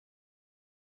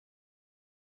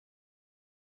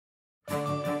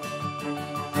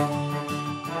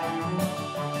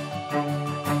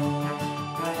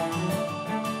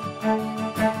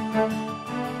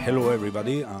Hello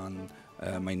everybody, and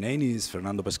my name is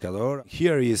Fernando Pescador.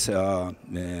 Here is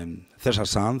César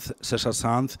Sanz. César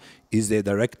Sanz is the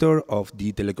director of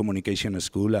the Telecommunication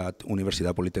School at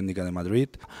Universidad Politécnica de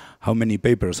Madrid. How many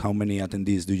papers, how many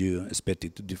attendees do you expect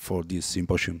for this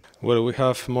symposium? Well, we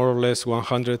have more or less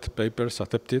 100 papers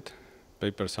accepted,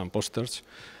 papers and posters,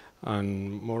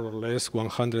 and more or less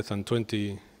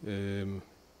 120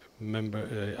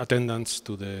 attendance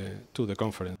to the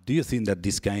conference. Do you think that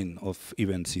this kind of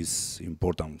events is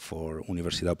important for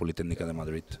Universidad Politécnica de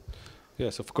Madrid?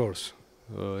 Yes, of course.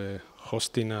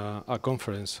 Hosting a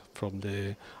conference from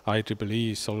the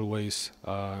IEEE is always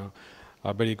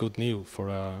a very good news for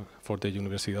the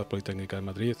Universidad Politécnica de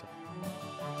Madrid.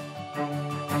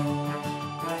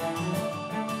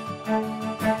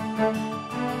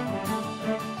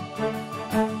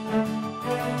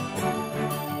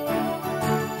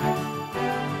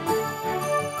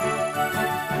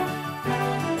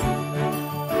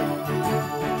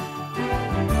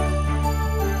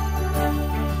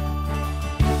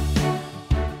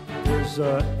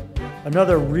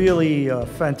 Another really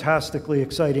fantastically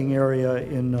exciting area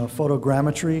in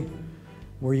photogrammetry,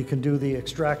 where you can do the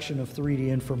extraction of 3D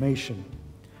information.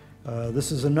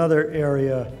 This is another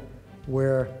area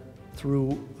where,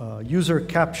 through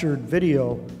user-captured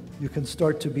video, you can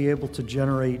start to be able to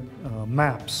generate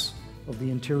maps of the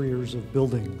interiors of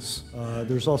buildings.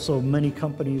 There's also many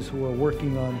companies who are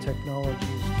working on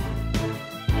technologies.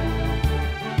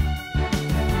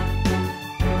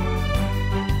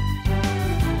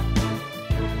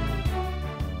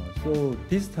 So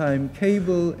this time,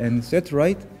 cable and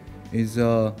satellite is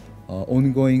an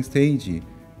ongoing stage.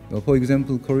 For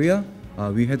example, Korea,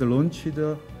 we had launched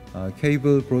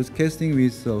cable broadcasting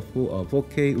with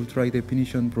 4K ultra high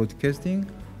definition broadcasting,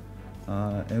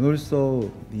 and also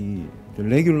the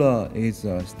regular is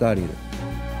started.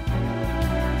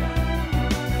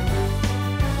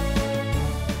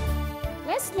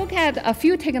 Let's look at a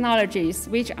few technologies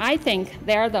which I think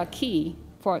they're the key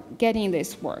for getting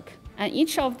this work. And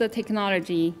each of the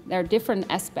technology, there are different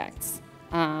aspects.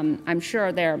 I'm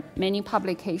sure there are many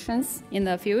publications in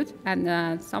the field,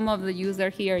 and some of the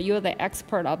users here, you're the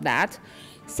expert of that.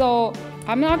 So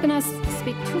I'm not going to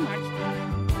speak too much.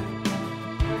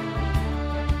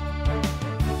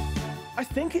 I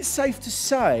think it's safe to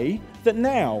say that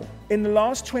now, in the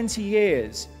last 20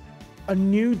 years, a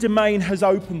new domain has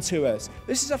opened to us.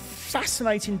 This is a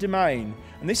fascinating domain,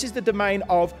 and this is the domain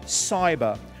of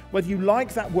cyber. Whether you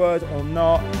like that word or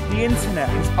not, the internet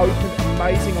has opened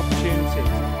amazing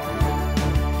opportunities.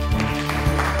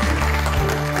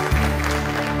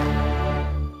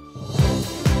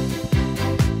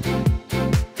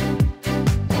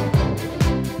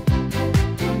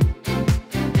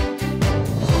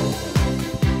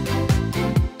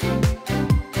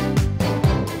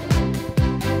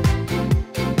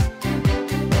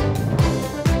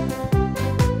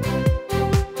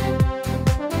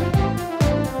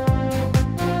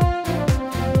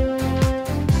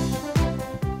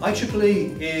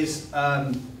 IEEE is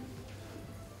the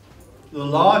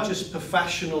largest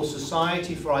professional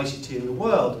society for ICT in the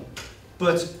world,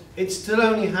 but it still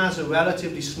only has a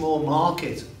relatively small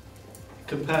market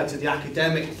compared to the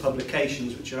academic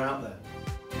publications which are out there.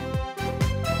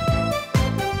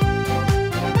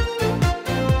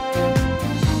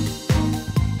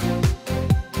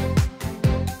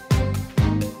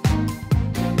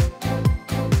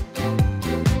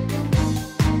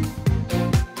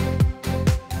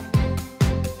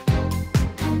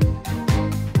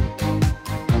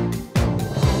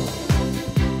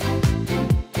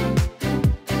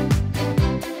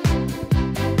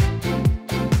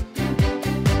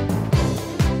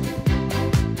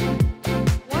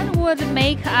 Would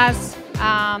make us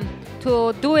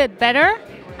to do it better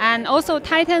and also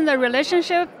tighten the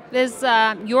relationship with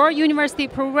your university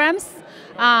programs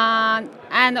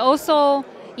and also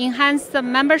enhance the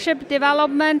membership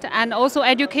development and also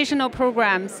educational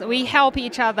programs. We help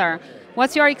each other.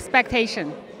 What's your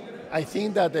expectation? I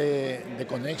think that the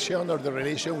connection or the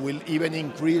relation will even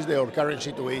increase our current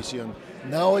situation.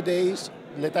 Nowadays,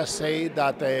 let us say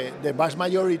that the vast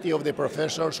majority of the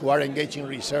professors who are engaged in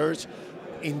research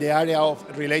in the area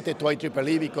related to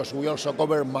IEEE, because we also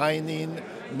cover mining,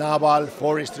 naval,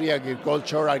 forestry,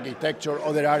 agriculture, architecture,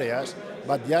 other areas,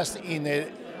 but just in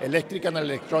electrical and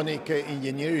electronic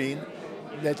engineering,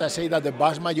 let us say that the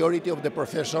vast majority of the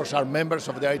professors are members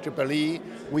of the IEEE.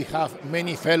 We have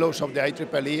many fellows of the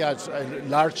IEEE, as a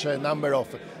large number of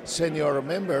senior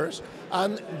members,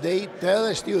 and they tell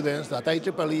the students that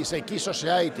IEEE is a key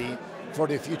society for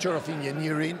the future of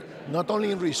engineering, not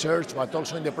only in research but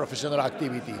also in the professional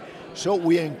activity. So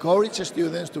we encourage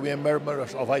students to be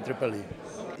members of IEEE.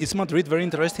 Is Madrid very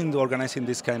interested in organizing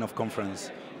this kind of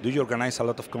conference? Do you organize a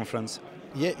lot of conferences?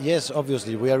 Yes,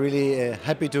 obviously. We are really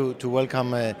happy to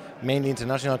welcome mainly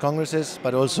international congresses,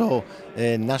 but also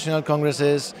national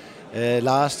congresses.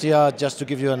 Last year, just to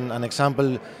give you an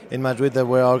example, in Madrid there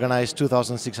were organized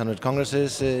 2,600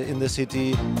 congresses in the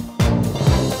city.